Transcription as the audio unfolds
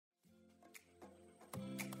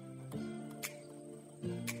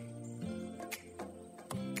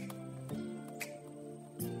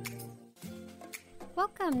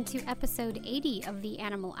welcome to episode 80 of the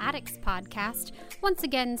Animal Addicts podcast. Once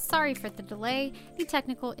again, sorry for the delay. The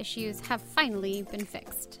technical issues have finally been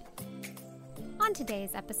fixed. On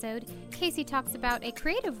today's episode, Casey talks about a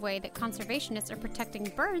creative way that conservationists are protecting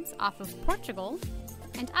birds off of Portugal,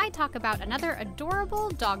 and I talk about another adorable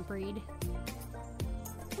dog breed.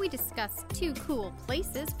 We discuss 2 cool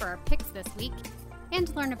places for our picks this week,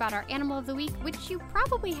 and learn about our Animal of the Week, which you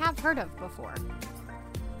probably have heard of before.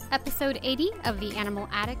 Episode 80 of the Animal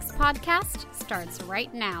Addicts podcast starts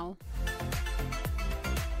right now.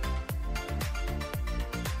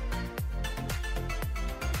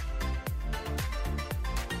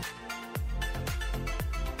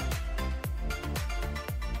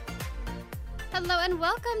 Hello and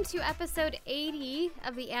welcome to episode 80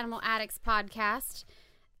 of the Animal Addicts podcast.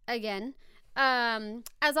 Again,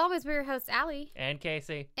 as always, we're your hosts, Allie. And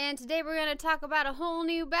Casey. And today we're going to talk about a whole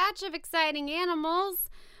new batch of exciting animals.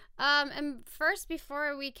 And first,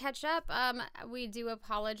 before we catch up, we do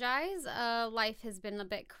apologize. Life has been a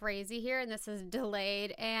bit crazy here, and this is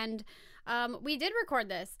delayed. And we did record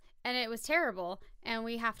this, and it was terrible. And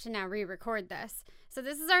we have to now re-record this. So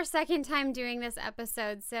this is our second time doing this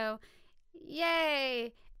episode. So,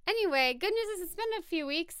 yay. Anyway, good news is it's been a few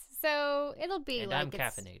weeks, so it'll be and like I'm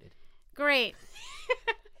caffeinated. Great.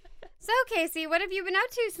 So, Casey, what have you been up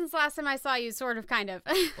to since last time I saw you, sort of, kind of?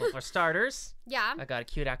 Well, for starters, yeah, I got a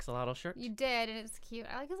cute axolotl shirt. You did, and it's cute.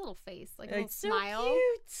 I like his little face. Like, a little It's so smile.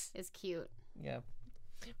 cute. It's cute. Yeah.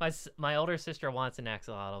 My older sister wants an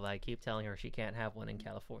axolotl, but I keep telling her she can't have one in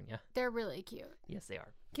California. They're really cute. Yes, they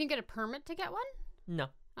are. Can you get a permit to get one? No.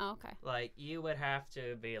 Oh, okay. Like, you would have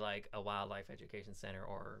to be, like, a wildlife education center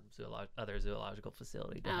or other zoological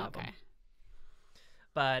facility to have them.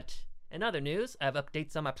 But in other news, I have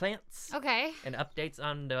updates on my plants. Okay. And updates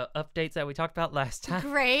on the updates that we talked about last time.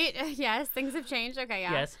 Great. Yes, things have changed. Okay,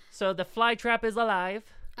 yeah. Yes. So the fly trap is alive.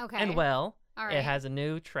 Okay. And well. All right. It has a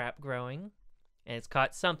new trap growing. And it's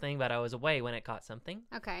caught something, but I was away when it caught something.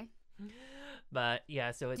 Okay. But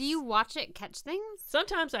yeah, so it's... Do you watch it catch things?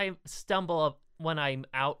 Sometimes I stumble up when I'm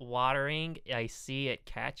out watering. I see it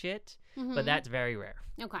catch it. Mm-hmm. But that's very rare.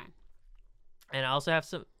 Okay. And I also have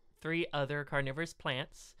 3 other carnivorous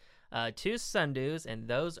plants. 2 sundews, and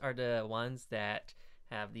those are the ones that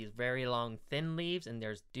have these very long, thin leaves, and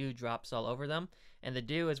there's dewdrops all over them. And the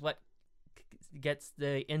dew is what gets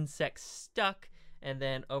the insects stuck, and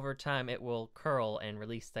then over time it will curl and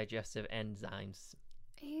release digestive enzymes.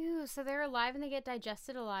 Ew, so they're alive and they get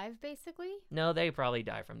digested alive, basically? No, they probably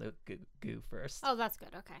die from the goo first. Oh, that's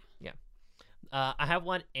good. Okay. Yeah. I have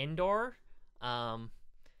one indoor.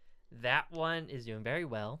 That one is doing very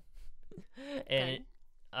well. And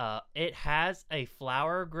it has a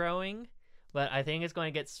flower growing, but I think it's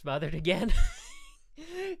going to get smothered again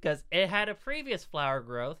because it had a previous flower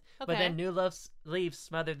growth, but then new leaves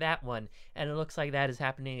smothered that one, and it looks like that is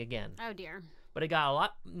happening again. Oh, dear. But it got a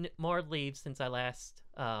lot more leaves since I last,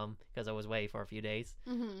 because I was away for a few days.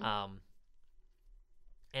 Mm-hmm.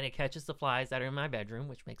 And it catches the flies that are in my bedroom,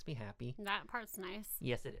 which makes me happy. That part's nice.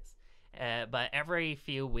 Yes, it is. But every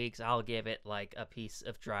few weeks, I'll give it like a piece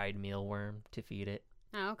of dried mealworm to feed it.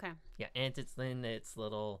 Oh, okay. Yeah, and it's in its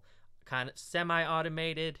little kind of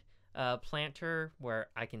semi-automated planter where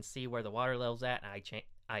I can see where the water level's at, and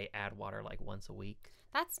I add water like once a week.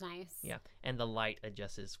 That's nice. Yeah, and the light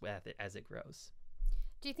adjusts with it as it grows.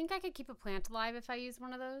 Do you think I could keep a plant alive if I use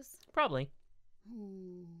one of those? Probably.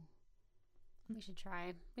 We should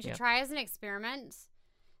try. We should try as an experiment.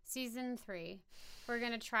 Season 3. We're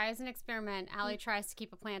going to try as an experiment. Allie tries to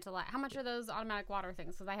keep a plant alive. How much are those automatic water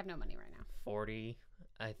things? Because I have no money right now. 40,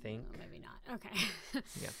 I think. Oh, maybe not. Okay.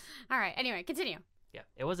 Yeah. All right. Anyway, continue. Yeah.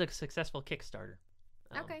 It was a successful Kickstarter.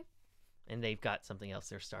 Okay. And they've got something else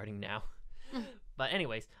they're starting now. But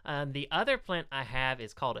anyways, the other plant I have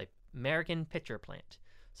is called a American pitcher plant.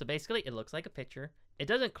 So basically, it looks like a pitcher. It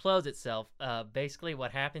doesn't close itself. Basically,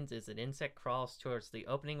 what happens is an insect crawls towards the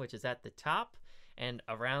opening, which is at the top. And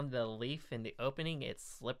around the leaf in the opening, it's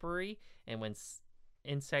slippery. And when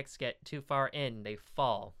insects get too far in, they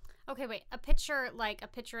fall. Okay, wait. A pitcher of like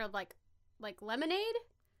lemonade?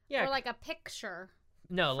 Yeah. Or like a picture?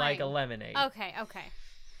 No, frame? like a lemonade. Okay.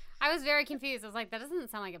 I was very confused. I was like, that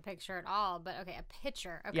doesn't sound like a picture at all. But okay, a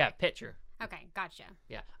pitcher. Okay. Yeah, pitcher. Okay, gotcha.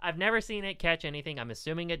 Yeah. I've never seen it catch anything. I'm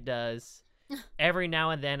assuming it does. Every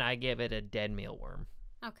now and then I give it a dead mealworm.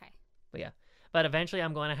 Okay. But yeah. But eventually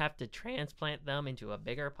I'm going to have to transplant them into a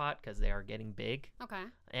bigger pot because they are getting big. Okay.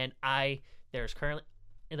 And there's currently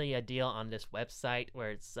a deal on this website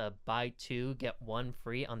where it's buy 2, get 1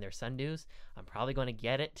 free on their sundews. I'm probably going to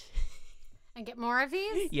get it. And get more of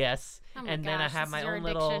these? Yes. Oh and then I have my own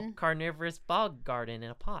little carnivorous bog garden in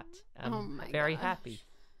a pot. I'm very happy.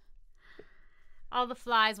 All the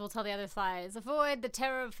flies will tell the other flies, avoid the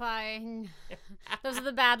terrifying. Those are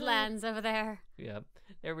the Badlands over there. Yep.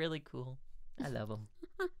 They're really cool. I love them.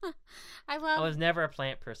 I was never a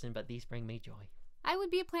plant person, but these bring me joy. I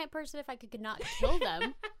would be a plant person if I could not kill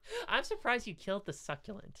them. I'm surprised you killed the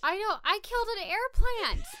succulent. I know. I killed an air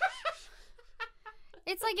plant.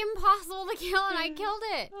 It's like impossible to kill, and I killed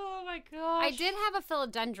it. Oh my gosh. I did have a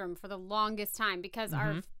philodendron for the longest time because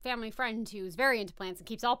our family friend, who's very into plants and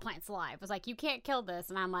keeps all plants alive, was like, you can't kill this.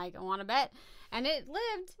 And I'm like, I want to bet. And it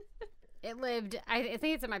lived. It lived. I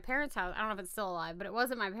think it's at my parents' house. I don't know if it's still alive, but it was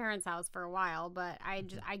at my parents' house for a while. But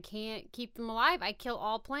I can't keep them alive. I kill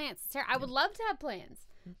all plants. I would love to have plants.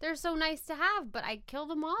 They're so nice to have, but I kill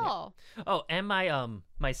them all. Yeah. Oh, and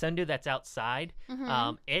my sundew that's outside,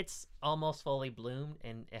 it's almost fully bloomed,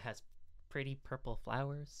 and it has pretty purple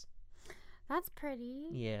flowers. That's pretty.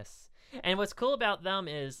 Yes. And what's cool about them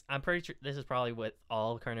is, I'm pretty sure this is probably with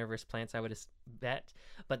all carnivorous plants, I would bet,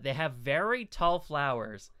 but they have very tall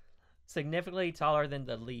flowers, significantly taller than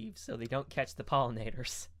the leaves, so they don't catch the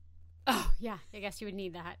pollinators. Oh, yeah. I guess you would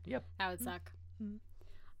need that. Yep. That would suck. Mm-hmm.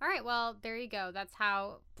 All right, well, there you go. That's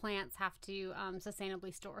how plants have to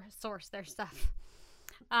sustainably source their stuff.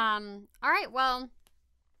 All right, well,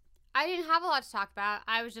 I didn't have a lot to talk about.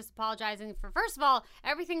 I was just apologizing for, first of all,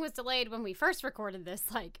 everything was delayed when we first recorded this,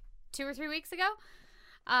 like 2 or 3 weeks ago.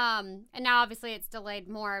 And now, obviously, it's delayed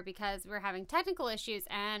more because we're having technical issues,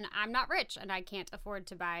 and I'm not rich, and I can't afford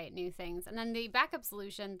to buy new things. And then the backup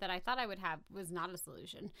solution that I thought I would have was not a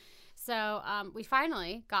solution. So we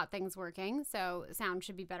finally got things working, so sound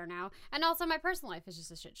should be better now. And also, my personal life is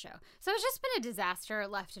just a shit show. So it's just been a disaster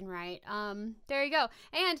left and right. There you go.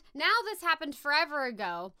 And now this happened forever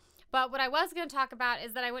ago, but what I was going to talk about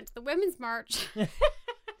is that I went to the Women's March, which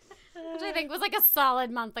I think was like a solid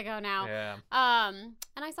month ago now. Yeah.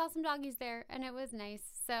 And I saw some doggies there, and it was nice.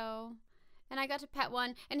 So, and I got to pet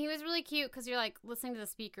one, and he was really cute because you're like listening to the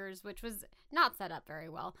speakers, which was not set up very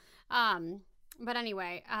well. But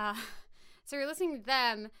anyway, so you're listening to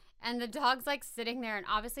them, and the dog's like sitting there and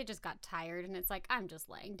obviously just got tired, and it's like, I'm just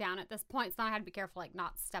laying down at this point, so I had to be careful, like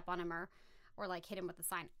not step on him or like hit him with a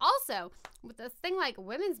sign. Also, with this thing like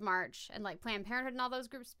Women's March and like Planned Parenthood and all those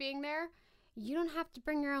groups being there, you don't have to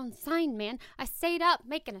bring your own sign, man. I stayed up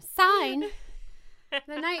making a sign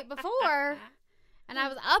the night before, and I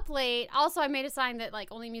was up late. Also, I made a sign that like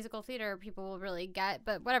only musical theater people will really get,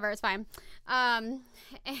 but whatever, it's fine.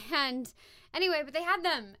 And anyway, but they had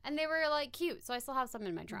them, and they were like cute, so I still have some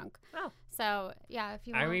in my trunk. Oh. So, yeah, if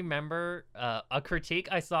you want. I remember a critique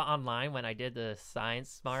I saw online when I did the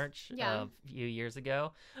science march a few years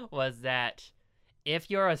ago was that if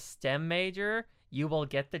you're a STEM major, you will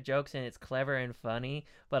get the jokes and it's clever and funny,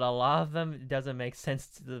 but a lot of them doesn't make sense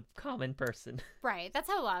to the common person. Right. That's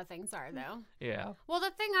how a lot of things are, though. Yeah. Well,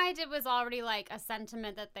 the thing I did was already like a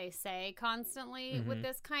sentiment that they say constantly with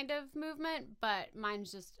this kind of movement, but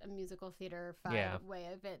mine's just a musical theater way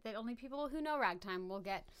of it that only people who know ragtime will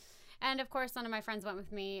get. And of course, none of my friends went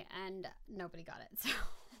with me, and nobody got it.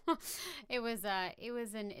 So it was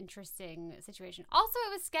an interesting situation. Also,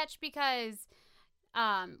 it was sketch because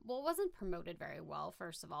it wasn't promoted very well,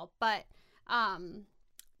 first of all, but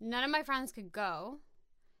none of my friends could go,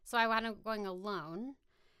 so I wound up going alone,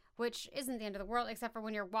 which isn't the end of the world, except for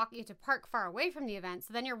when you're walking, you have to park far away from the event,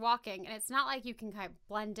 so then you're walking, and it's not like you can kind of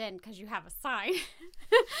blend in because you have a sign.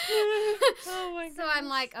 Oh my god. So I'm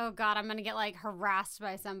like, oh god, I'm gonna get like harassed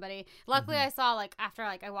by somebody. Luckily, I saw like after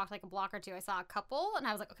like I walked like a block or two, I saw a couple, and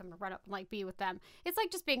I was like, okay, I'm gonna run up and like be with them. It's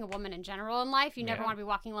like just being a woman in general in life. You never want to be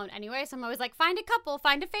walking alone anyway, so I'm always like, find a couple,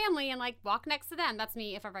 find a family, and like walk next to them. That's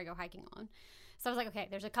me if ever I go hiking alone. So I was like, okay,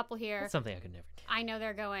 there's a couple here. That's something I could never do. I know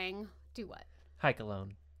they're going. Do what? Hike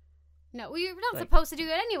alone. No, you're not supposed to do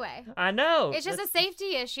that anyway. I know. It's just a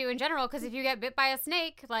safety issue in general, because if you get bit by a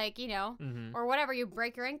snake, like, you know, or whatever, you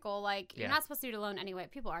break your ankle, like, you're not supposed to do it alone anyway.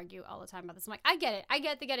 People argue all the time about this. I'm like, I get it. I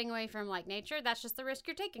get the getting away from, like, nature. That's just the risk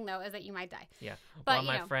you're taking, though, is that you might die. Yeah. But,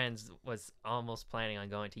 one of my friends was almost planning on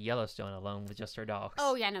going to Yellowstone alone with just her dogs.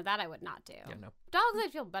 Oh, yeah, no, that I would not do. Yeah, no. Dogs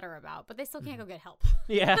I'd feel better about, but they still can't go get help.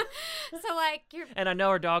 Yeah. So, like, you're... And I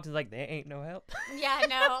know her dogs is like, they ain't no help. Yeah,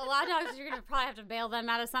 no, a lot of dogs, you're going to probably have to bail them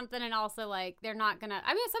out of something, and also, like, they're not going to...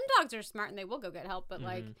 I mean, some dogs are smart, and they will go get help, but,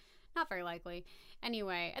 like, not very likely.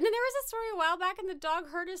 Anyway, and then there was a story a while back, and the dog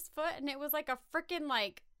hurt his foot, and it was, like, a freaking,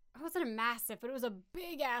 like... It wasn't a mastiff, but it was a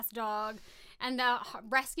big-ass dog. And the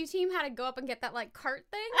rescue team had to go up and get that, like, cart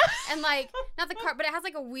thing. And, like, not the cart, but it has,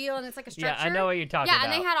 like, a wheel and it's, like, a stretcher. Yeah, I know what you're talking about.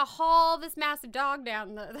 Yeah, and they had to haul this massive dog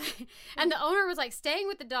down. And the owner was, like, staying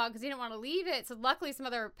with the dog because he didn't want to leave it. So, luckily, some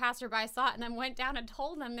other passerby saw it and then went down and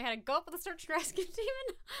told them they had to go up with the search and rescue team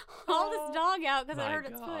and haul this dog out because it hurt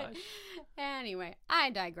its foot. Anyway,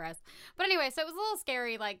 I digress. But anyway, so it was a little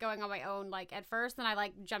scary, like, going on my own, like, at first. Then I,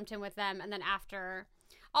 like, jumped in with them. And then after...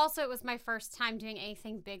 Also, it was my first time doing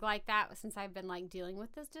anything big like that since I've been, like, dealing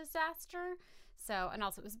with this disaster. So, and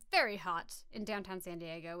also it was very hot in downtown San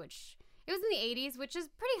Diego, which, it was in the 80s, which is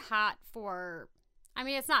pretty hot for, I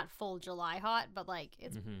mean, it's not full July hot, but, like,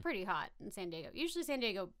 it's pretty hot in San Diego. Usually San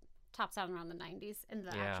Diego tops out around the 90s in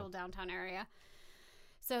the actual downtown area.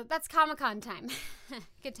 So, that's Comic-Con time.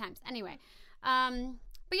 Good times. Anyway.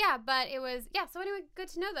 But it was, so anyway, good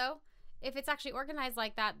to know, though. If it's actually organized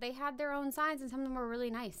like that, they had their own signs and some of them were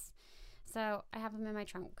really nice. So I have them in my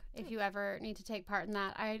trunk. If you ever need to take part in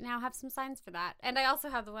that, I now have some signs for that. And I also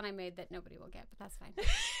have the one I made that nobody will get, but that's fine. But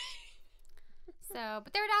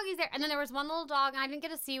there were doggies there. And then there was one little dog, and I didn't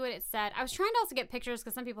get to see what it said. I was trying to also get pictures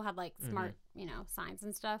because some people had, like, smart, signs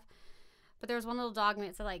and stuff. But there was one little dog, and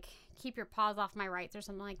it said, like, keep your paws off my rights or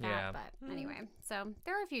something like that. Yeah. But anyway, so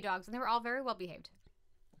there were a few dogs, and they were all very well behaved.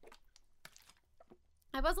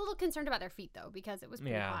 I was a little concerned about their feet, though, because it was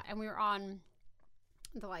pretty hot, and we were on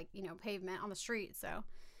the, like, pavement on the street, so.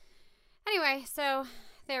 Anyway, so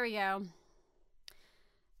there we go.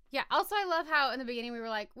 Yeah, also I love how in the beginning we were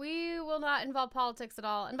like, we will not involve politics at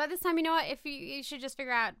all, and by this time, you know what, if you should just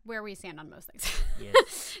figure out where we stand on most things.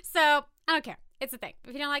 Yes. So, I don't care. It's a thing.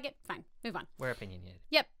 If you don't like it, fine. Move on. We're opinionated.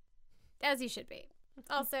 Yep. As you should be.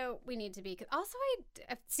 Also, we need to be. Also,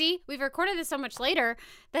 see, we've recorded this so much later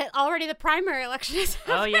that already the primary election is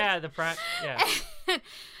happened. Oh, yeah,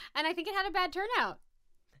 and I think it had a bad turnout.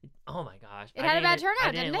 Oh, my gosh. It had a bad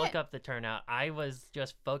turnout, didn't it? I didn't look up the turnout. I was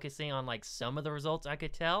just focusing on, like, some of the results I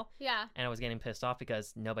could tell. Yeah. And I was getting pissed off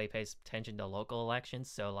because nobody pays attention to local elections.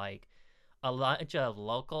 So, like, a lot of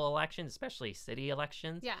local elections, especially city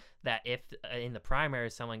elections, that if in the primary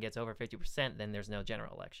someone gets over 50%, then there's no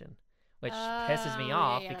general election. Which pisses me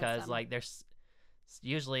off because, like, there's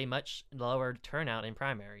usually much lower turnout in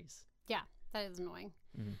primaries. Yeah, that is annoying.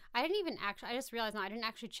 Mm-hmm. I just realized now I didn't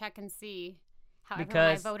actually check and see how everyone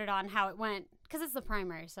I voted on, how it went. Because it's the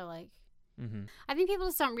primary, so, like, I think people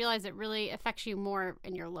just don't realize it really affects you more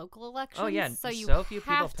in your local elections. Oh, yeah. So few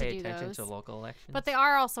people pay attention to local elections. But they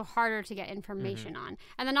are also harder to get information on.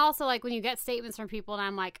 And then also, like, when you get statements from people and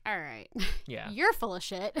I'm like, all right, you're full of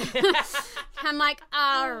shit. I'm like,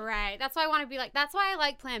 all right. That's why I want to be like, that's why I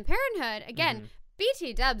like Planned Parenthood. Again,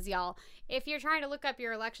 BT dubs, y'all. If you're trying to look up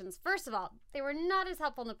your elections, first of all, they were not as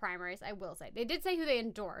helpful in the primaries, I will say. They did say who they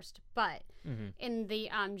endorsed, but in the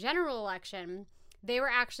general election, they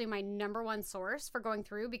were actually my number one source for going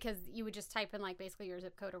through because you would just type in, like, basically your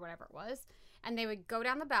zip code or whatever it was. And they would go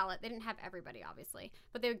down the ballot. They didn't have everybody, obviously.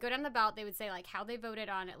 But they would go down the ballot. They would say, like, how they voted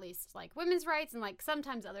on at least, like, women's rights and, like,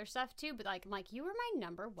 sometimes other stuff, too. But, like, I'm like, you were my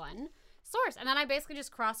number one source. And then I basically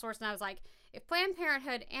just cross-sourced, and I was like, if Planned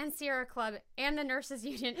Parenthood and Sierra Club and the Nurses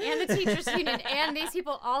Union and the Teachers Union and these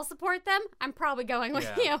people all support them, I'm probably going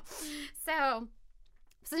with you. So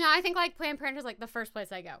now I think, like, Planned Parenthood is, like, the first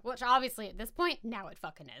place I go, which obviously at this point, now it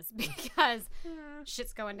fucking is because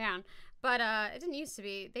shit's going down. But it didn't used to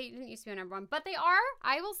be. They didn't used to be number one. But they are,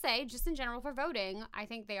 I will say, just in general for voting, I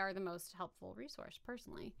think they are the most helpful resource,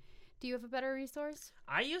 personally. Do you have a better resource?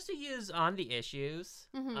 I used to use On the Issues,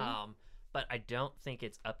 but I don't think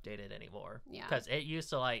it's updated anymore. Yeah. Because it used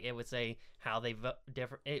to, like, it would say how they vote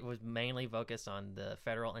different. It was mainly focused on the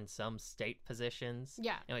federal and some state positions.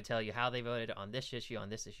 Yeah. And it would tell you how they voted on this issue, and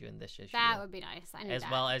this issue. That would be nice. I need as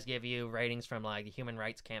well as give you ratings from, like, the Human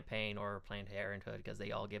Rights Campaign or Planned Parenthood, because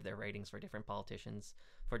they all give their ratings for different politicians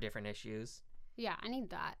for different issues. Yeah, I need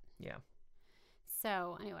that. Yeah.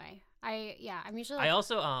 So, anyway, I'm usually... I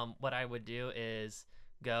also, what I would do is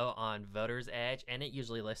go on Voter's Edge, and it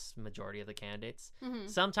usually lists majority of the candidates.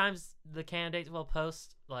 Sometimes the candidates will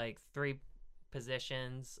post, like, 3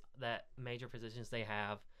 positions, that major positions they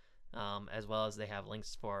have, as well as they have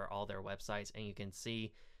links for all their websites, and you can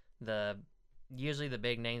see usually the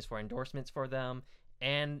big names for endorsements for them,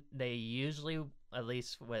 and they usually, at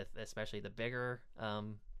least with especially the bigger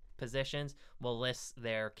positions, will list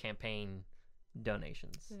their campaign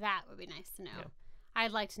donations. That would be nice to know. Yeah.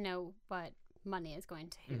 I'd like to know what money is going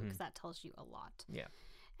to who, because that tells you a lot. Yeah.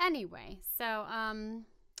 Anyway, so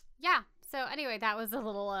anyway, that was a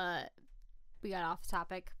little we got off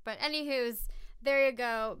topic, but anywho's, there you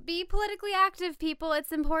go. Be politically active, people.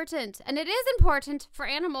 It's important, and it is important for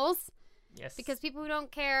animals. Yes. Because people who don't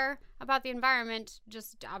care about the environment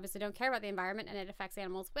just obviously don't care about the environment, and it affects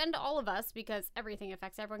animals and all of us because everything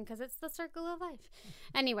affects everyone because it's the circle of life.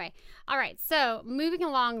 Anyway, all right. So moving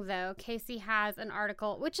along, though, Casey has an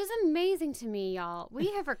article, which is amazing to me, y'all.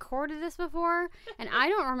 We have recorded this before, and I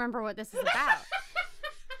don't remember what this is about.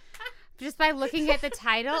 Just by looking at the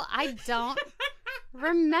title, I don't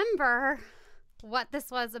remember what this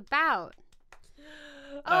was about.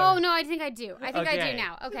 Oh, no, I think I do. I think I do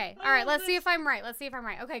now. Okay. All right. Let's see if I'm right.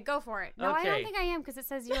 Okay, go for it. No, I don't think I am because it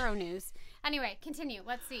says Euronews. Anyway, continue.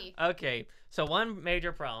 Let's see. Okay. So one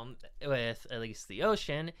major problem with at least the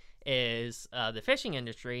ocean is the fishing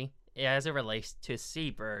industry as it relates to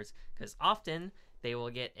seabirds, because often they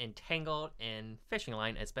will get entangled in fishing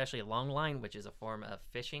line, especially long line, which is a form of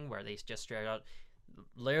fishing where they just stretch out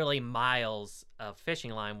literally miles of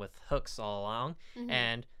fishing line with hooks all along.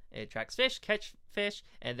 And it attracts fish, catch fish,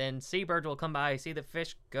 and then seabirds will come by, see the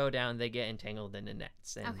fish go down, they get entangled in the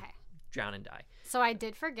nets and drown and die. So I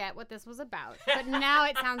did forget what this was about, but now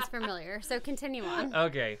it sounds familiar. So continue on.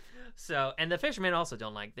 Okay. So, and the fishermen also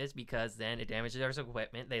don't like this because then it damages their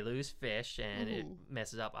equipment, they lose fish, and it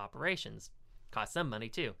messes up operations. Costs them money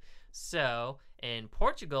too. So in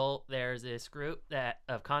Portugal, there's this group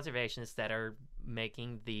of conservationists that are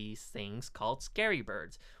making these things called scary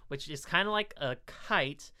birds, which is kind of like a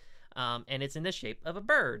kite, and it's in the shape of a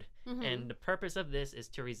bird. And the purpose of this is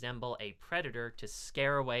to resemble a predator to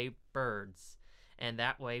scare away birds. And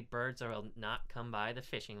that way birds will not come by the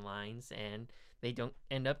fishing lines and they don't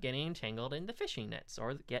end up getting entangled in the fishing nets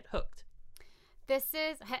or get hooked. This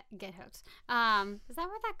is get hooked. Is that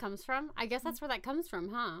where that comes from? I guess that's where that comes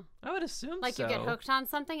from, huh? I would assume like so. You get hooked on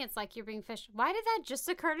something, it's like you're being fished. Why did that just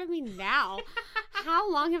occur to me now?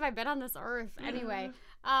 How long have I been on this earth? Anyway,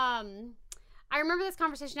 I remember this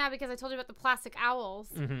conversation now because I told you about the plastic owls,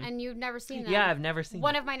 and you've never seen them. Yeah, I've never seen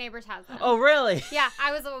One of my neighbors has them. Oh, really? Yeah,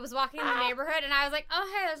 I was walking in the neighborhood, and I was like,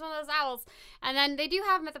 oh, hey, there's one of those owls. And then they do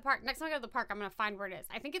have them at the park. Next time I go to the park, I'm going to find where it is.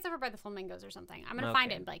 I think it's over by the flamingos or something. I'm going to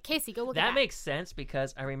find it and be like, Casey, go look at that. That makes sense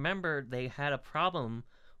because I remember they had a problem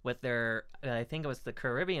with their, I think it was the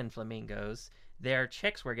Caribbean flamingos. Their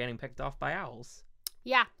chicks were getting picked off by owls.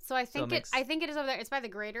 Yeah, so I think it is over there. It's by the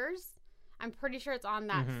graders. I'm pretty sure it's on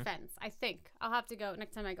that fence. I think. I'll have to go.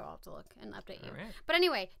 Next time I go, I'll have to look and update you. Right. But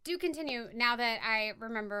anyway, do continue now that I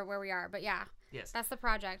remember where we are. But yeah, that's the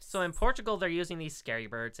project. So in Portugal, they're using these scary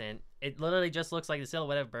birds, and it literally just looks like the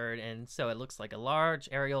silhouette of a bird, and so it looks like a large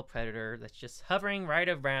aerial predator that's just hovering right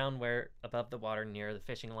around above the water near the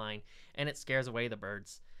fishing line, and it scares away the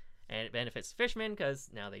birds. And it benefits fishermen because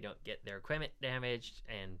now they don't get their equipment damaged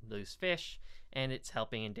and lose fish. And it's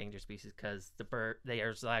helping endangered species because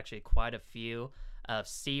there's actually quite a few of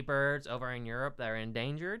seabirds over in Europe that are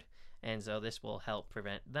endangered. And so this will help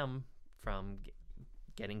prevent them from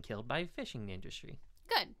getting killed by the fishing industry.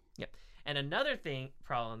 Good. Yep. And another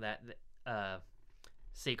problem that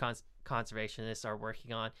sea conservationists are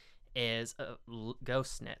working on is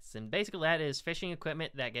ghost nets. And basically that is fishing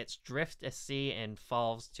equipment that gets drifted at sea and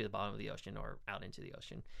falls to the bottom of the ocean or out into the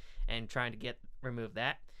ocean, and trying to remove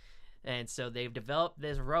that. And so they've developed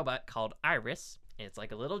this robot called Iris. And it's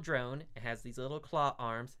like a little drone. It has these little claw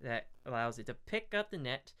arms that allows it to pick up the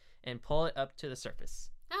net and pull it up to the surface.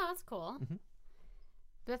 Oh, that's cool.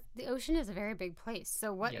 But the ocean is a very big place.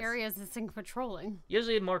 So what area is this thing patrolling?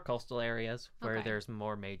 Usually more coastal areas where there's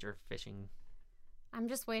more major fishing. I'm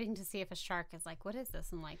just waiting to see if a shark is like, what is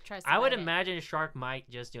this? And like tries to I would imagine a shark might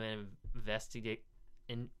just do an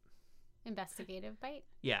investigative bite?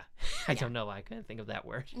 Yeah. I don't know why I couldn't think of that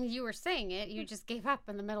word. You were saying it. You just gave up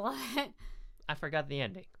in the middle of it. I forgot the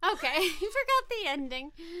ending. Okay. You forgot the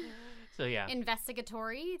ending. So, yeah.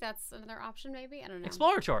 Investigatory. That's another option, maybe? I don't know.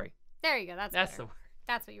 Exploratory. There you go. That's the word.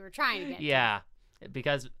 That's what you were trying to get to.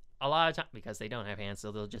 Because a lot of times, because they don't have hands,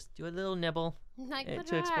 so they'll just do a little nibble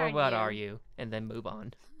to explore what are you, and then move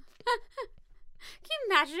on. Can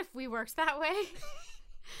you imagine if we worked that way?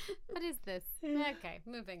 What is this? Okay,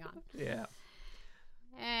 moving on. Yeah.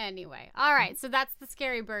 Anyway, all right, so that's the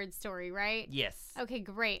scary bird story, right? Yes. Okay,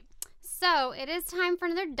 great. So it is time for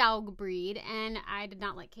another dog breed, and I did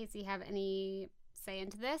not let Casey have any say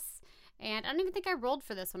into this, and I don't even think I rolled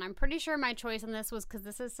for this one. I'm pretty sure my choice on this was because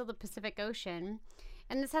this is still the Pacific Ocean,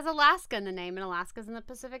 and this has Alaska in the name, and Alaska's in the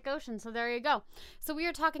Pacific Ocean, so there you go. So we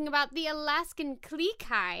are talking about the Alaskan Klee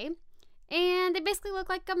Kai, and they basically look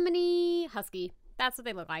like a mini husky. That's what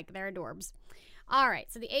they look like. They're adorbs. All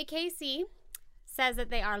right, so the AKC says that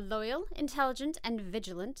they are loyal, intelligent, and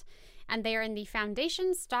vigilant, and they are in the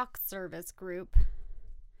Foundation Stock Service group,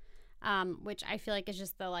 which I feel like is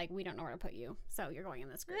just the, like, we don't know where to put you, so you're going in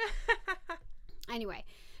this group. Anyway,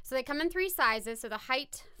 So they come in 3 sizes. So the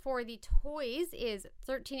height for the toys is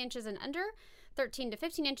 13 inches and under, 13 to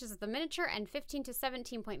 15 inches is the miniature, and 15 to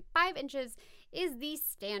 17.5 inches is the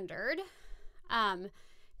standard. I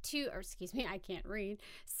can't read.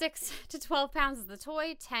 6 to 12 pounds is the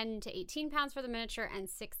toy, 10 to 18 pounds for the miniature, and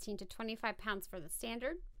 16 to 25 pounds for the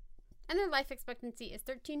standard. And their life expectancy is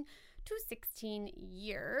 13 to 16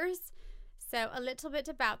 years. So a little bit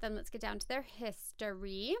about them. Let's get down to their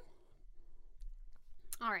history.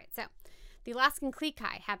 All right, so the Alaskan Klee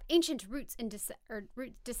Kai have ancient roots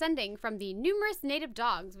descending from the numerous native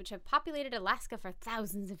dogs which have populated Alaska for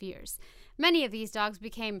thousands of years. Many of these dogs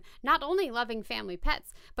became not only loving family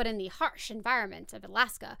pets, but in the harsh environment of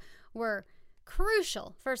Alaska were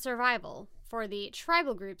crucial for survival for the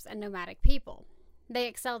tribal groups and nomadic people. They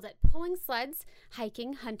excelled at pulling sleds,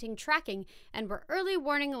 hiking, hunting, tracking, and were early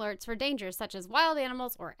warning alerts for dangers such as wild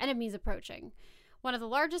animals or enemies approaching. One of the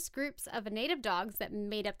largest groups of native dogs that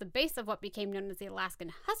made up the base of what became known as the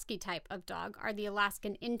Alaskan Husky type of dog are the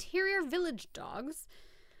Alaskan Interior Village Dogs.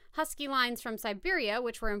 Husky lines from Siberia,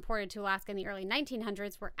 which were imported to Alaska in the early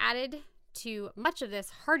 1900s, were added to much of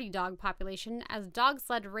this hardy dog population as dog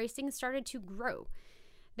sled racing started to grow.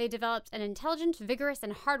 They developed an intelligent, vigorous,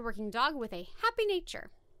 and hardworking dog with a happy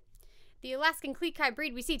nature. The Alaskan Klee Kai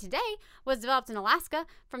breed we see today was developed in Alaska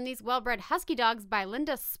from these well-bred husky dogs by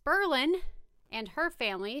Linda Sperlin and her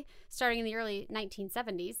family starting in the early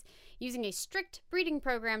 1970s, using a strict breeding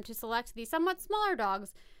program to select the somewhat smaller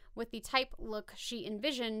dogs with the type look she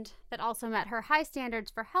envisioned that also met her high standards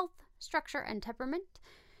for health, structure, and temperament.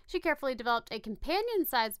 She carefully developed a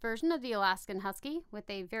companion-sized version of the Alaskan Husky with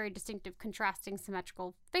a very distinctive contrasting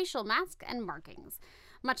symmetrical facial mask and markings.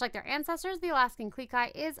 Much like their ancestors, the Alaskan Klee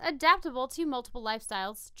Kai is adaptable to multiple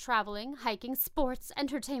lifestyles, traveling, hiking, sports,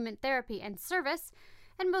 entertainment, therapy, and service,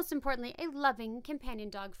 and most importantly, a loving companion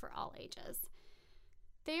dog for all ages.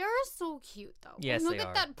 They are so cute, though. Yes, look they at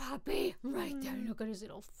are. that puppy right there. Look at his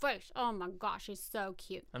little face. Oh my gosh, he's so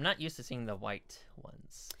cute. I'm not used to seeing the white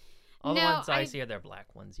ones. All No, the ones I see are their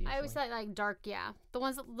black ones usually. I always like dark, yeah. The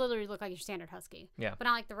ones that literally look like your standard husky. Yeah. But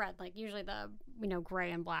not like the red, like usually the,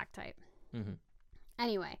 gray and black type. Mm-hmm.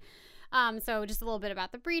 Anyway, so just a little bit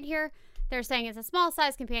about the breed here. They're saying it's a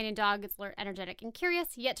small-sized companion dog. It's alert, energetic, and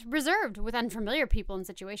curious, yet reserved with unfamiliar people and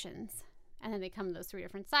situations. And then they come in those 3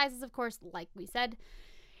 different sizes, of course, like we said.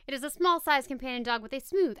 It is a small-sized companion dog with a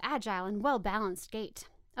smooth, agile, and well-balanced gait.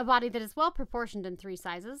 A body that is well-proportioned in 3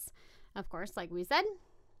 sizes, of course, like we said.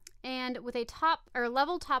 And with a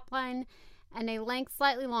level top line and a length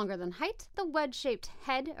slightly longer than height, the wedge-shaped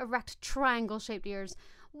head, erect triangle-shaped ears,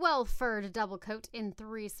 well-furred double coat in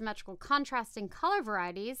 3 symmetrical contrasting color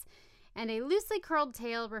varieties, and a loosely curled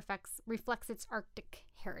tail reflects its Arctic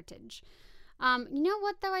heritage. You know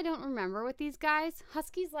what, though, I don't remember with these guys?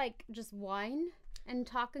 Huskies, just whine and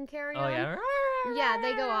talk and carry on. Oh, yeah? Yeah,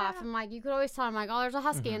 they go off. And, you could always tell them, oh, there's a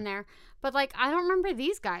husky in there. But, I don't remember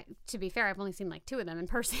these guys. To be fair, I've only seen, 2 of them in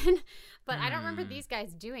person. But I don't remember these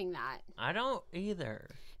guys doing that. I don't either.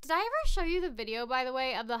 Did I ever show you the video, by the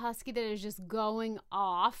way, of the husky that is just going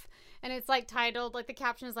off? And it's, titled, the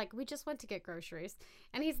caption is, we just went to get groceries.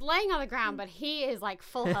 And he's laying on the ground, but he is,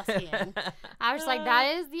 full huskying. I was like,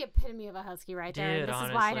 that is the epitome of a husky right there. Dude, and this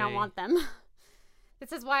honestly. is why I don't want them.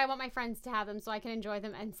 This is why I want my friends to have them so I can enjoy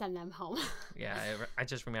them and send them home. Yeah, I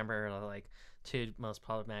just remember, 2 most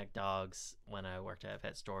problematic dogs when I worked at a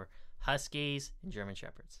pet store. Huskies and German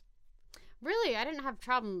Shepherds. Really? I didn't have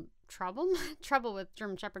trouble with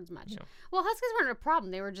German Shepherds much. No. Well, Huskies weren't a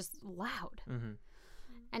problem. They were just loud. Mm-hmm.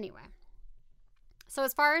 Anyway. So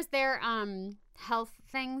as far as their health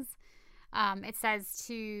things, it says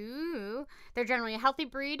they're generally a healthy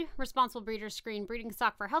breed. Responsible breeders screen breeding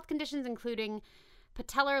stock for health conditions including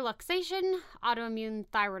patellar luxation, autoimmune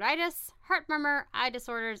thyroiditis, heart murmur, eye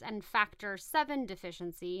disorders, and factor 7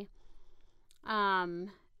 deficiency.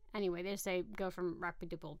 Anyway, they say go from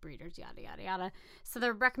reputable breeders, yada, yada, yada. So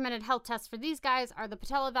the recommended health tests for these guys are the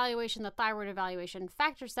patella evaluation, the thyroid evaluation,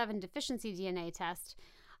 factor 7 deficiency DNA test,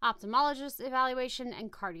 ophthalmologist evaluation, and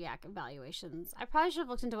cardiac evaluations. I probably should have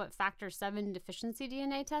looked into what factor 7 deficiency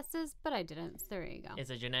DNA test is, but I didn't. So there you go. It's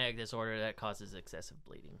a genetic disorder that causes excessive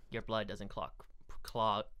bleeding. Your blood doesn't clot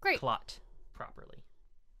properly.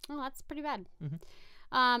 Oh, that's pretty bad.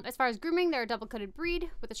 Mm-hmm. As far as grooming, they're a double-coated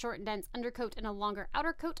breed with a short and dense undercoat and a longer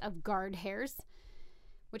outer coat of guard hairs,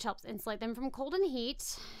 which helps insulate them from cold and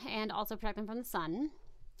heat and also protect them from the sun.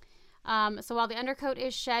 So while the undercoat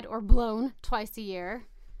is shed or blown twice a year,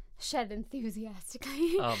 shed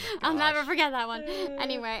enthusiastically. Oh my gosh. I'll never forget that one.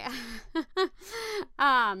 Anyway,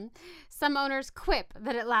 some owners quip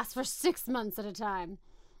that it lasts for 6 months at a time.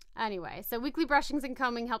 Anyway, so weekly brushings and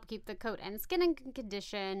combing help keep the coat and skin in good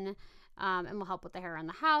condition, and will help with the hair around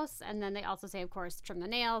the house. And then they also say, of course, trim the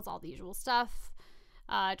nails, all the usual stuff.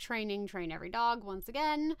 Train every dog once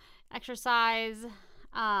again. Exercise.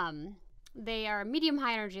 They are medium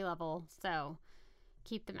high energy level, so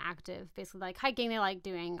keep them active. Basically, like hiking, they like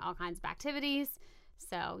doing all kinds of activities.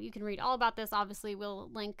 So you can read all about this. Obviously, we'll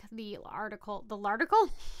link the article. The larticle?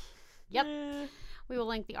 Yep. We will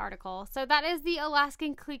link the article. So that is the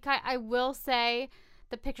Alaskan Klee Kai. I will say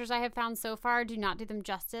the pictures I have found so far do not do them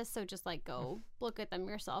justice. So just like go look at them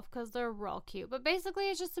yourself because they're real cute. But basically,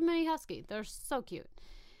 it's just a mini husky. They're so cute.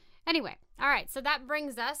 Anyway, all right. So that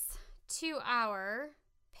brings us to our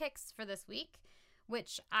picks for this week,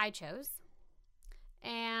 which I chose.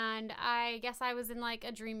 And I guess I was in like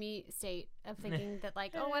a dreamy state of thinking that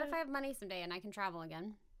like, oh, what if I have money someday and I can travel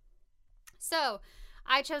again? So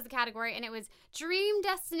I chose the category, and it was dream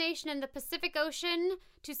destination in the Pacific Ocean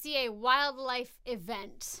to see a wildlife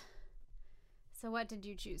event. So what did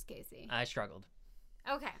you choose, Casey? I struggled.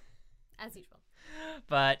 Okay, as usual.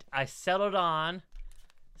 But I settled on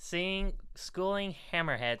schooling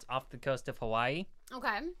hammerheads off the coast of Hawaii.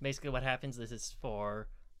 Okay. Basically what happens, this is for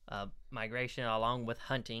migration along with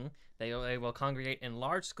hunting. They will congregate in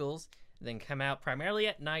large schools, then come out primarily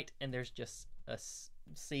at night, and there's just a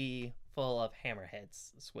sea full of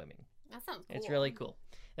hammerheads swimming. That sounds cool. It's really cool.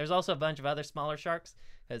 There's also a bunch of other smaller sharks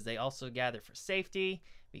because they also gather for safety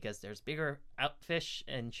because there's bigger fish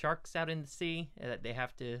and sharks out in the sea that they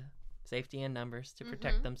have to safety in numbers to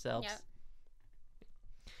protect themselves. Yep.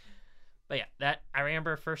 But yeah, that I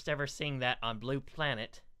remember first ever seeing that on Blue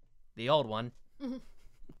Planet, the old one. And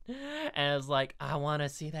I was like, I want to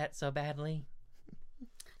see that so badly.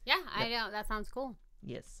 Yeah, I know. That sounds cool.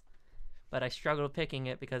 Yes. But I struggled picking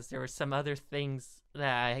it because there were some other things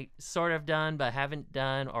that I sort of done but haven't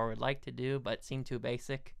done or would like to do but seem too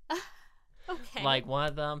basic. Okay. Like one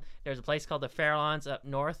of them, there's a place called the Farallones up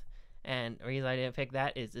north, and the reason I didn't pick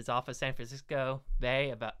that is it's off of San Francisco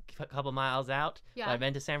Bay, about a couple miles out. Yeah. But I've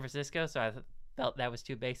been to San Francisco, so I felt that was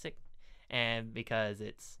too basic. And because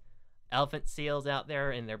it's elephant seals out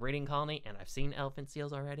there in their breeding colony, and I've seen elephant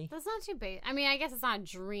seals already. That's not too big. I mean, I guess it's not a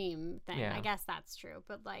dream thing. Yeah. I guess that's true.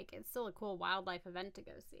 But, like, it's still a cool wildlife event to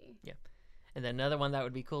go see. Yeah. And then another one that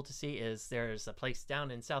would be cool to see is there's a place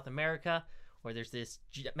down in South America where there's this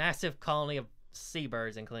massive colony of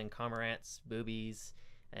seabirds, including cormorants, boobies,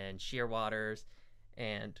 and shearwaters.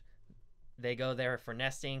 And they go there for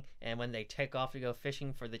nesting, and when they take off to go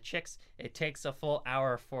fishing for the chicks, it takes a full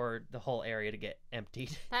hour for the whole area to get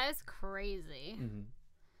emptied. That is crazy. Mm-hmm.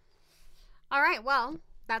 All right, well,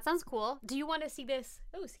 that sounds cool. Do you want to see this?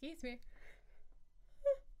 Oh, excuse me.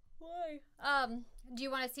 Why? Do you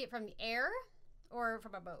want to see it from the air or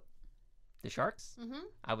from a boat? The sharks?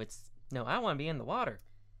 Mm-hmm. No, I want to be in the water.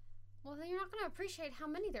 Well, then you're not going to appreciate how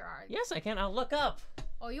many there are. Yes, I can. I'll look up.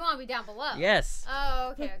 Oh, you want to be down below? Yes. Oh,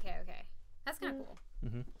 okay. That's kind of cool.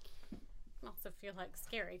 Mm-hmm. I also feel like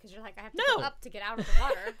scary because you're like, I have to go up to get out of the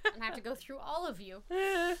water and I have to go through all of you.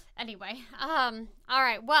 Anyway, all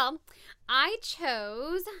right. Well, I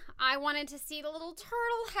wanted to see the little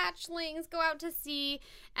turtle hatchlings go out to sea,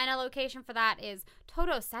 and a location for that is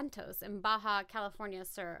Todos Santos in Baja California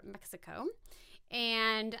Sur, Mexico.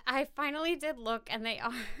 And I finally did look, and they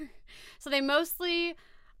are so they mostly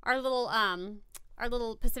are little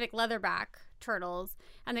Pacific leatherback turtles,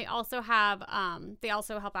 and they also help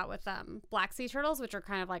out with black sea turtles, which are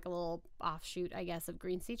kind of like a little offshoot, I guess, of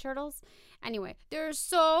green sea turtles. Anyway, they're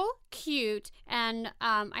so cute, and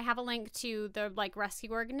I have a link to the like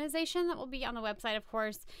rescue organization that will be on the website, of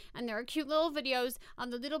course, and there are cute little videos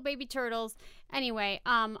on the little baby turtles. Anyway,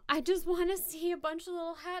 I just want to see a bunch of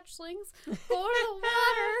little hatchlings go to the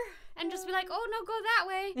water and just be like, oh no, go that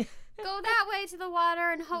way. Go that way to the water,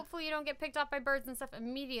 and hopefully you don't get picked up by birds and stuff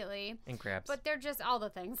immediately. And crabs. But they're just all the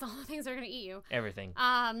things. All the things are going to eat you. Everything.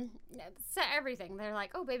 Everything. They're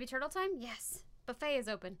like, oh, baby turtle time? Yes. Buffet is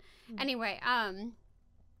open. Anyway,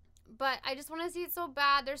 but I just want to see it so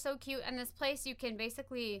bad. They're so cute. And this place, you can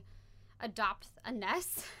basically adopt a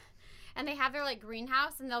nest. And they have their, like,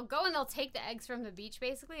 greenhouse. And they'll go and they'll take the eggs from the beach,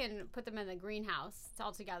 basically, and put them in the greenhouse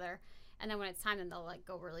all together. And then when it's time, then they'll, like,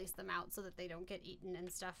 go release them out so that they don't get eaten and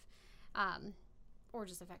stuff. Or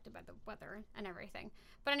just affected by the weather and everything.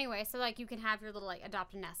 But anyway, so, like, you can have your little, like,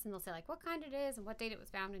 adopt a nest, and they'll say, like, what kind it is and what date it was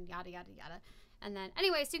found and yada, yada, yada. And then,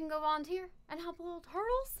 anyway, so you can go volunteer and help little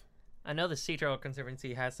turtles. I know the Sea Turtle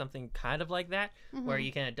Conservancy has something kind of like that, where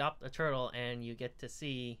you can adopt a turtle and you get to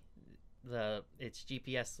see its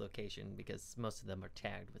GPS location because most of them are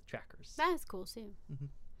tagged with trackers. That is cool, too.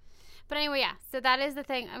 But anyway, yeah. So that is the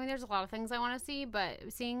thing. I mean, there's a lot of things I want to see, but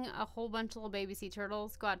seeing a whole bunch of little baby sea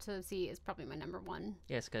turtles go out to the sea is probably my number one.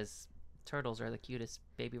 Yes, because turtles are the cutest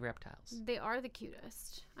baby reptiles. They are the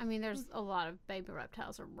cutest. I mean, there's a lot of baby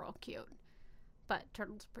reptiles that are real cute, but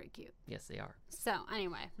turtles are pretty cute. Yes, they are. So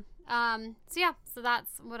anyway, so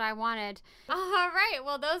that's what I wanted. All right,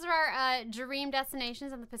 well, those are our dream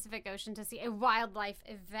destinations in the Pacific Ocean to see a wildlife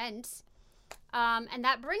event, and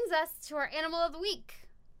that brings us to our animal of the week.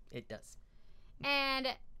 It does. And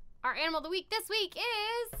our animal of the week this week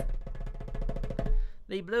is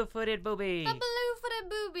the Blue-Footed Booby. The Blue-Footed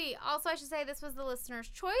Booby. Also, I should say this was the listener's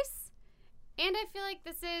choice. And I feel like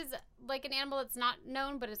this is like an animal that's not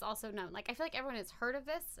known, but is also known. Like, I feel like everyone has heard of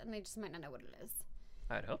this, and they just might not know what it is.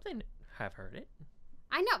 I'd hope they have heard it.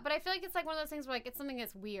 I know, but I feel like it's like one of those things where like it's something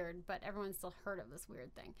that's weird, but everyone's still heard of this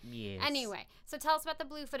weird thing. Yes. Anyway, so tell us about the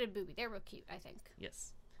Blue-Footed Booby. They're real cute, I think.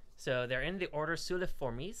 Yes. So they're in the order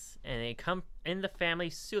Suliformes, and they come in the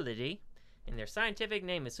family Sulidae, and their scientific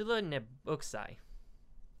name is Sulinebuxi.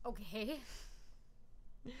 Okay.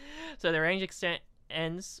 So their range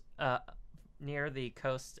ends near the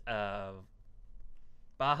coast of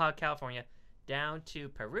Baja California down to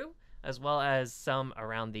Peru, as well as some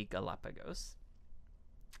around the Galapagos.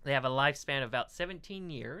 They have a lifespan of about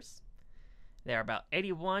 17 years. They are about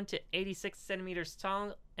 81 to 86 centimeters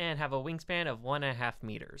tall and have a wingspan of 1.5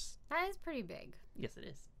 meters. That is pretty big. Yes, it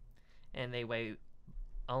is. And they weigh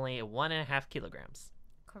only 1.5 kilograms.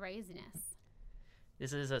 Craziness.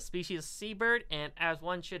 This is a species of seabird, and as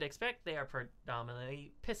one should expect, they are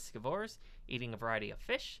predominantly piscivores, eating a variety of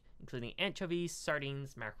fish, including anchovies,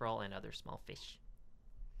 sardines, mackerel, and other small fish.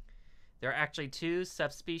 There are actually two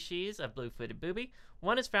subspecies of blue-footed booby.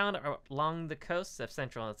 One is found along the coasts of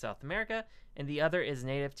Central and South America, and the other is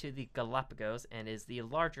native to the Galapagos and is the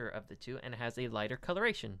larger of the two and has a lighter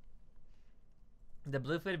coloration. The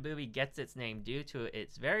blue-footed booby gets its name due to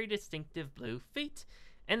its very distinctive blue feet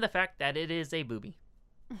and the fact that it is a booby.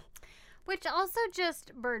 Which also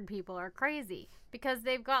just bird people are crazy because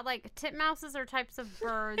they've got like titmouses or types of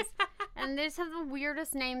birds and they just have the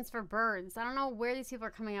weirdest names for birds. I don't know where these people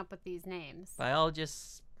are coming up with these names.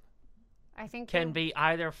 Biologists I think can be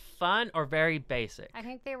either fun or very basic. I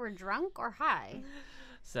think they were drunk or high.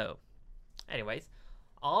 So, anyways,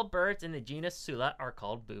 all birds in the genus Sula are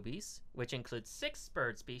called boobies, which includes 6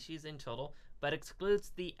 bird species in total, but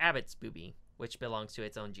excludes the Abbott's booby, which belongs to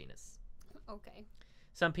its own genus. Okay.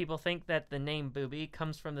 Some people think that the name booby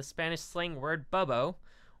comes from the Spanish slang word bobo,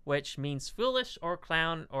 which means foolish or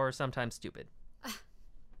clown or sometimes stupid.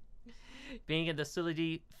 Being in the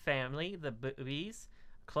Sulidae family, the boobies'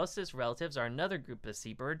 closest relatives are another group of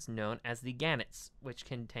seabirds known as the gannets, which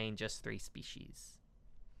contain just 3 species.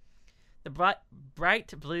 The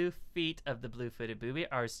bright blue feet of the blue-footed booby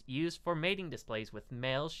are used for mating displays, with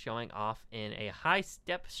males showing off in a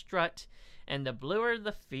high-step strut, and the bluer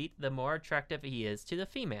the feet, the more attractive he is to the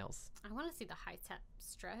females. I want to see the high-step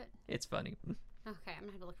strut. It's funny. Okay, I'm going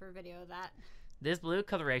to have to look for a video of that. This blue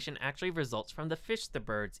coloration actually results from the fish the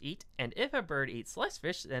birds eat, and if a bird eats less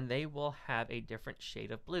fish, then they will have a different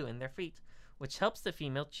shade of blue in their feet, which helps the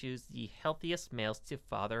female choose the healthiest males to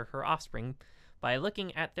father her offspring by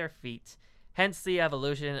looking at their feet, hence the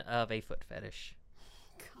evolution of a foot fetish.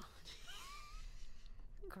 God.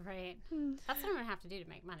 Great. That's what I'm going to have to do to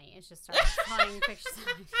make money, is just start drawing pictures of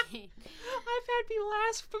my feet. I've had people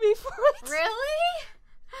ask me for it. Really?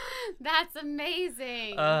 That's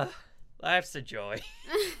amazing. Life's a joy.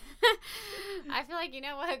 I feel like, you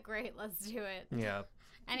know what? Great, let's do it. Yeah.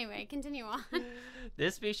 Anyway, continue on.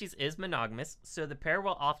 This species is monogamous, so the pair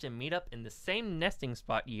will often meet up in the same nesting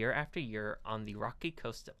spot year after year on the rocky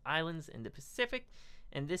coast of islands in the Pacific,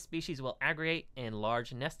 and this species will aggregate in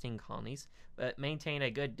large nesting colonies, but maintain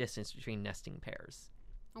a good distance between nesting pairs.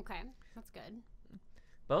 Okay, that's good.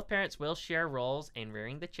 Both parents will share roles in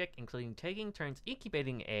rearing the chick, including taking turns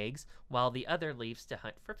incubating eggs while the other leaves to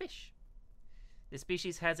hunt for fish. The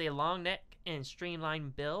species has a long neck and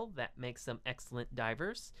streamlined bill that makes them excellent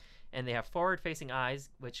divers, and they have forward-facing eyes,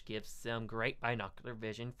 which gives them great binocular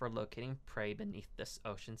vision for locating prey beneath the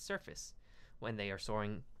ocean's surface when they are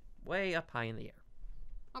soaring way up high in the air.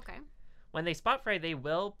 Okay. When they spot prey, they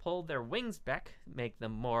will pull their wings back, make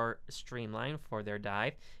them more streamlined for their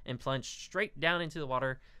dive, and plunge straight down into the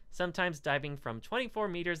water, sometimes diving from 24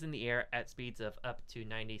 meters in the air at speeds of up to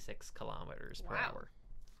 96 kilometers per hour.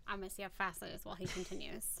 I'm going to see how fast it is while he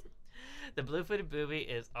continues. The blue-footed booby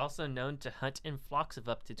is also known to hunt in flocks of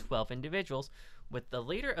up to 12 individuals, with the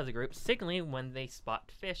leader of the group signaling when they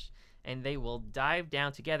spot fish, and they will dive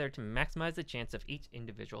down together to maximize the chance of each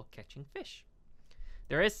individual catching fish.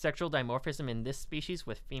 There is sexual dimorphism in this species,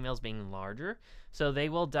 with females being larger, so they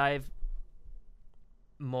will dive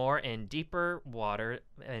more in deeper water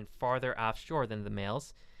and farther offshore than the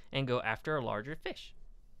males and go after a larger fish.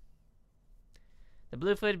 The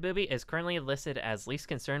Blue-Footed Booby is currently listed as least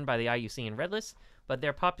concerned by the IUCN Red List, but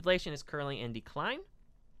their population is currently in decline.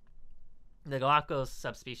 The Galapagos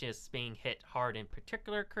subspecies is being hit hard in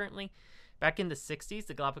particular currently. Back in the 60s,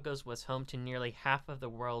 the Galapagos was home to nearly half of the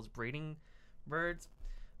world's breeding birds,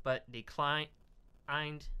 but declined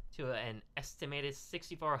to an estimated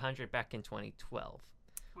 6,400 back in 2012,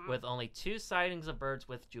 with only 2 sightings of birds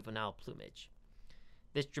with juvenile plumage.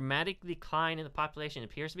 This dramatic decline in the population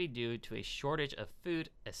appears to be due to a shortage of food,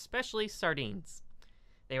 especially sardines.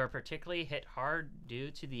 They were particularly hit hard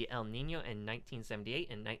due to the El Nino in 1978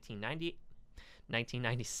 and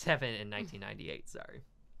 1997 and 1998, sorry.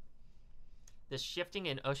 This shifting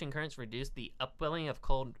in ocean currents reduced the upwelling of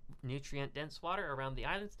cold, nutrient-dense water around the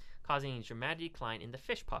islands, causing a dramatic decline in the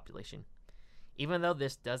fish population. Even though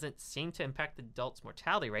this doesn't seem to impact the adult's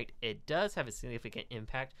mortality rate, it does have a significant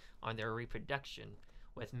impact on their reproduction,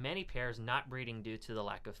 with many pairs not breeding due to the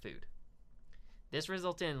lack of food. This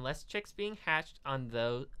resulted in less chicks being hatched on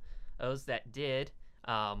those that did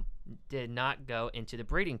not go into the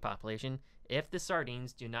breeding population if the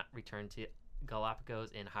sardines do not return to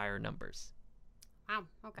Galapagos in higher numbers. Wow,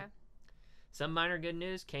 okay. Some minor good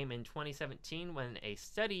news came in 2017 when a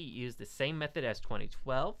study used the same method as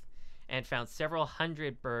 2012 and found several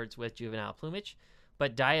hundred birds with juvenile plumage,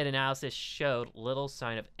 but diet analysis showed little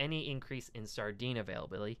sign of any increase in sardine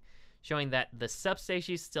availability, showing that the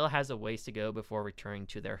subspecies still has a ways to go before returning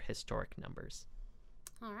to their historic numbers.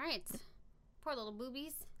 All right. Poor little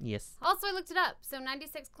boobies. Yes. Also, I looked it up. So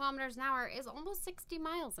 96 kilometers an hour is almost 60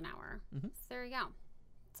 miles an hour. Mm-hmm. So there you go.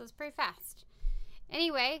 So it's pretty fast.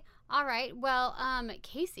 Anyway, all right. Well,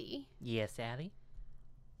 Casey. Yes, Abby?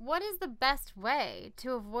 What is the best way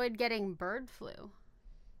to avoid getting bird flu?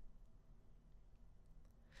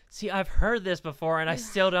 See, I've heard this before, and I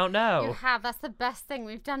still don't know. You have. That's the best thing.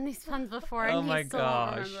 We've done these ones before, and Oh my you still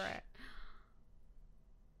gosh. don't remember it.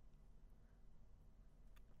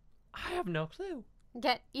 I have no clue.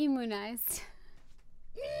 Get immunized.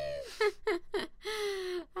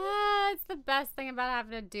 It's the best thing about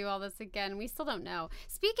having to do all this again. We still don't know.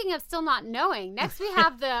 Speaking of still not knowing, next we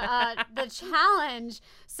have the challenge.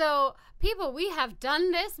 So, people, we have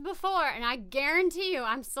done this before, and I guarantee you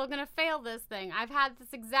I'm still going to fail this thing. I've had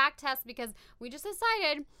this exact test because we just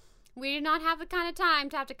decided we did not have the kind of time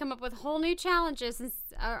to have to come up with whole new challenges, since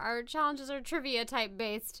our challenges are trivia type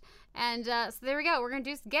based. And so there we go. We're going to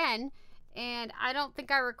do this again. And I don't think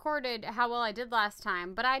I recorded how well I did last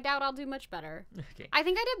time, but I doubt I'll do much better. Okay. I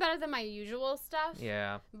think I did better than my usual stuff.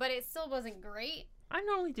 Yeah. But it still wasn't great. I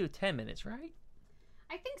normally do 10 minutes, right?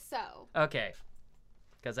 I think so. Okay.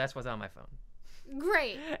 Because that's what's on my phone.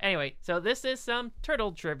 Great. Anyway, so this is some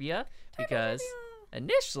turtle trivia. Because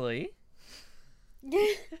initially,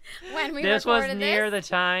 when we this was recorded near the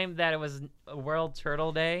time that it was World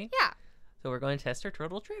Turtle Day. Yeah. So we're going to test our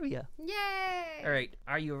turtle trivia. Yay. All right.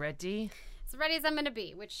 Are you ready? As ready as I'm going to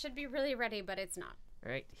be, which should be really ready, but it's not.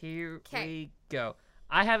 All right. Here we go.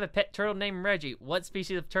 I have a pet turtle named Reggie. What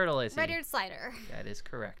species of turtle is he? Red-eared slider. That is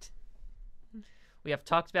correct. We have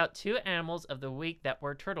talked about 2 animals of the week that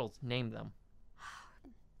were turtles. Name them.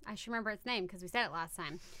 I should remember its name because we said it last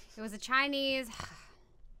time. It was a Chinese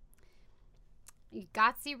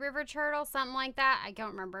Yangtze River turtle, something like that. I don't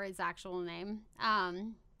remember its actual name.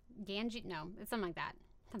 Ganges? No, it's something like that.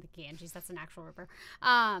 Not the Ganges, that's an actual river.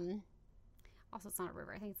 Also, it's not a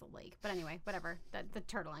river. I think it's a lake. But anyway, whatever. The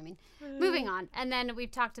turtle, I mean. Moving on. And then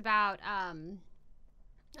we've talked about,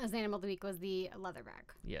 as the animal of the week was the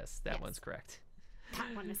leatherback. Yes, that one's correct.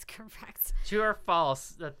 That one is correct. True or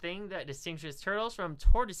false? The thing that distinguishes turtles from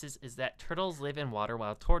tortoises is that turtles live in water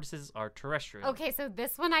while tortoises are terrestrial. Okay, so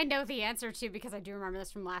this one I know the answer to because I do remember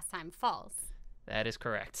this from last time. False. That is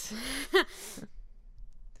correct.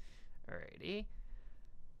 Alrighty.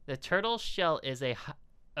 The turtle shell is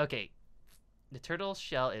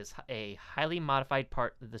a highly modified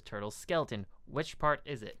part of the turtle's skeleton. Which part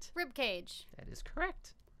is it? Rib cage. That is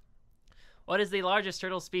correct. What is the largest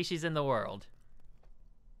turtle species in the world?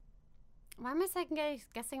 Why am I second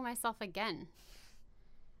guessing myself again?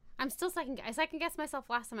 I'm still I second guessed myself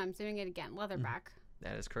last time. I'm doing it again. Leatherback.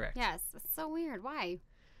 That is correct. Yes. It's so weird. Why?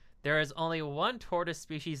 There is only one tortoise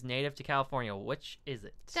species native to California. Which is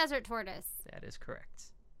it? Desert tortoise. That is correct.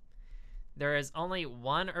 There is only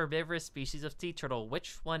one herbivorous species of sea turtle.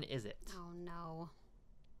 Which one is it? Oh, no.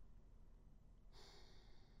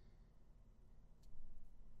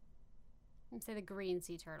 I'm going to say the green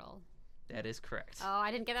sea turtle. That is correct. Oh, I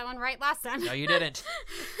didn't get that one right last time. No, you didn't.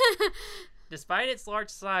 Despite its large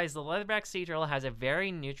size, the leatherback sea turtle has a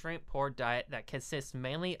very nutrient-poor diet that consists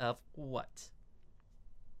mainly of what?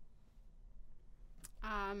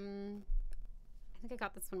 I think I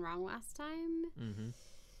got this one wrong last time. Mm-hmm.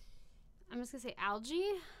 I'm just going to say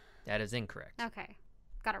algae. That is incorrect. Okay.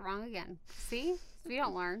 Got it wrong again. See? We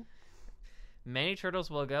don't learn. Many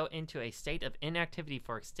turtles will go into a state of inactivity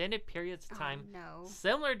for extended periods of time, no.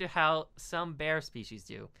 similar to how some bear species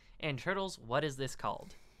do. And turtles, what is this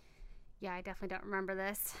called? Yeah, I definitely don't remember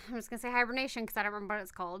this. I'm just going to say hibernation because I don't remember what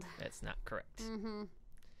it's called. That's not correct. Mm-hmm.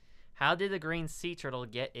 How did the green sea turtle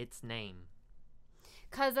get its name?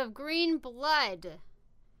 Because of green blood.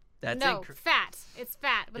 That's no, fat. It's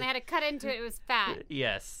fat. When they had to cut into it, it was fat.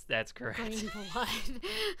 Yes, that's correct. Green blood.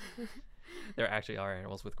 There actually are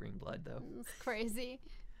animals with green blood, though. It's crazy.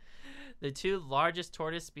 The two largest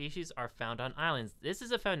tortoise species are found on islands. This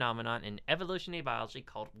is a phenomenon in evolutionary biology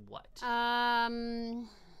called what?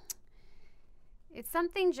 It's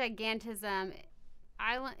something gigantism.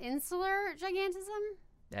 Insular gigantism?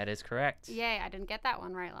 That is correct. Yay, I didn't get that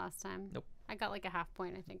one right last time. Nope. I got like a half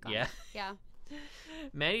point, I think. Yeah. Yeah.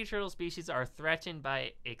 Many turtle species are threatened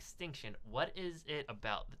by extinction. What is it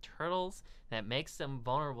about the turtles that makes them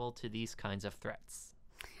vulnerable to these kinds of threats?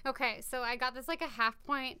 Okay, so I got this like a half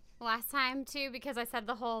point last time too because I said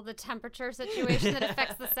the temperature situation that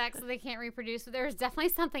affects the sex so they can't reproduce. So there's definitely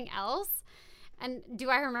something else. And do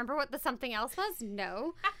I remember what the something else was?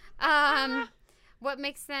 No. What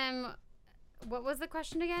makes them... What was the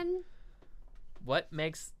question again? What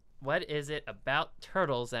is it about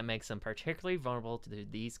turtles that makes them particularly vulnerable to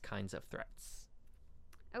these kinds of threats?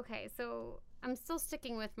 Okay, so I'm still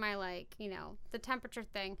sticking with my the temperature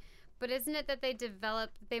thing. But isn't it that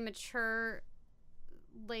they mature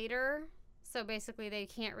later? So basically they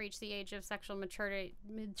can't reach the age of sexual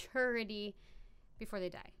maturity before they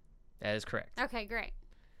die. That is correct. Okay, great.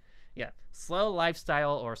 Yeah. Slow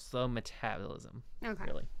lifestyle or slow metabolism. Okay.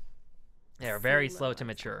 Really. They are very slow to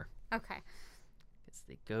mature. Okay. Because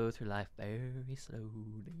they go through life very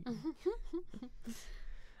slowly.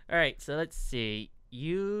 All right, so let's see.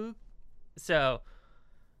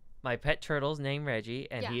 My pet turtle's named Reggie,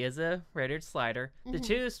 and he is a red-eared slider. Mm-hmm. The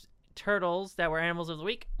two turtles that were animals of the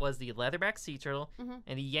week was the leatherback sea turtle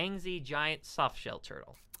and the Yangtze giant softshell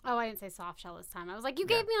turtle. Oh, I didn't say softshell this time. I was like, you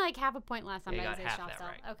gave me like half a point last time. Yeah, I didn't say softshell.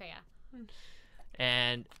 Right. Okay, yeah.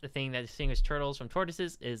 And the thing that distinguishes turtles from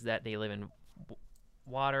tortoises is that they live in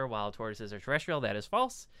water while tortoises are terrestrial. That is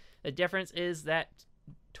false. The difference is that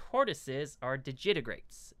tortoises are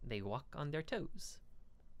digitigrades. They walk on their toes.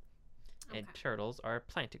 Okay. And turtles are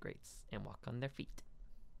plantigrades and walk on their feet.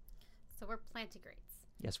 So we're plantigrades.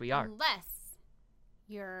 Yes, we are. Unless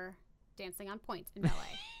you're dancing on points in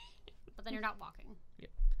ballet. But then you're not walking. Yep.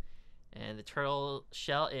 And the turtle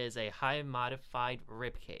shell is a high modified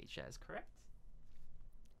rib cage. That is correct.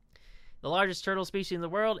 The largest turtle species in the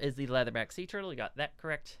world is the leatherback sea turtle. You got that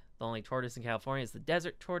correct. The only tortoise in California is the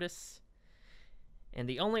desert tortoise. And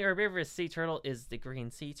the only herbivorous sea turtle is the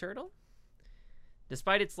green sea turtle.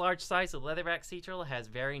 Despite its large size, the leatherback sea turtle has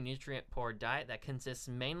very nutrient-poor diet that consists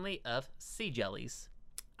mainly of sea jellies.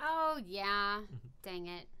 Oh, yeah. Dang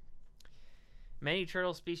it. Many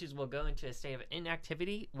turtle species will go into a state of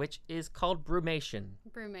inactivity, which is called brumation.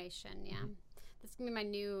 Brumation, yeah. This is going to be my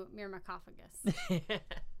new myrmecophagus.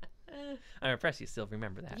 I'm impressed you still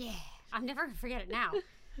remember that. Yeah. I'm never going to forget it now.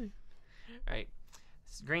 All right.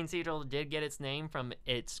 Green sea turtle did get its name from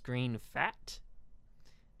its green fat.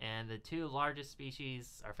 And the two largest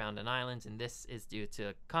species are found on islands, and this is due to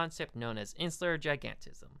a concept known as insular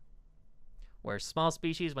gigantism, where small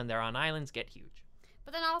species, when they're on islands, get huge.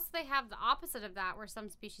 But then also they have the opposite of that, where some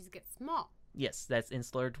species get small. Yes, that's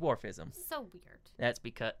insular dwarfism. So weird.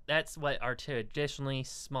 That's what are traditionally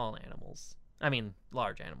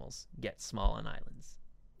large animals get small on islands.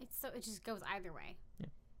 It just goes either way. Yeah.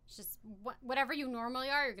 It's just whatever you normally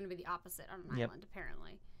are, you're going to be the opposite on an island,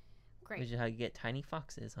 apparently. Great. Which is how you get tiny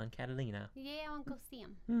foxes on Catalina. Yeah, I want to go see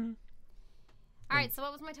them. Mm-hmm. All right, so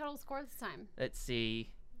what was my total score this time? Let's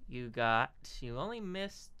see. You only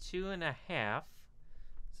missed 2.5.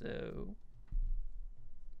 So,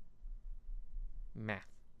 math.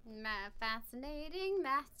 Fascinating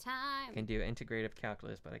math time. I can do integrative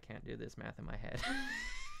calculus, but I can't do this math in my head.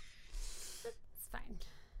 It's fine.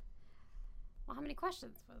 Well, how many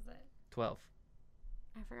questions was it? 12.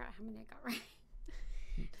 I forgot how many I got right.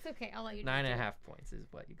 It's okay. I'll let you do 9.5 points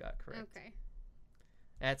is what you got correct. Okay.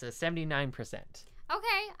 That's a 79%.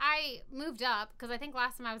 Okay. I moved up because I think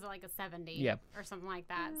last time I was at like a 70 or something like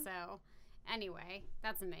that. So anyway,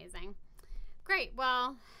 that's amazing. Great.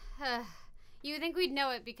 Well, you would think we'd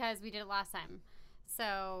know it because we did it last time.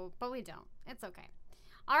 So, but we don't. It's okay.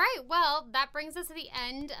 All right, well, that brings us to the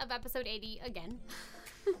end of episode 80 again.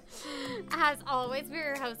 As always,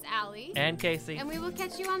 we're your hosts, Allie. And Casey. And we will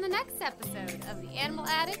catch you on the next episode of the Animal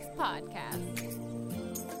Addicts Podcast.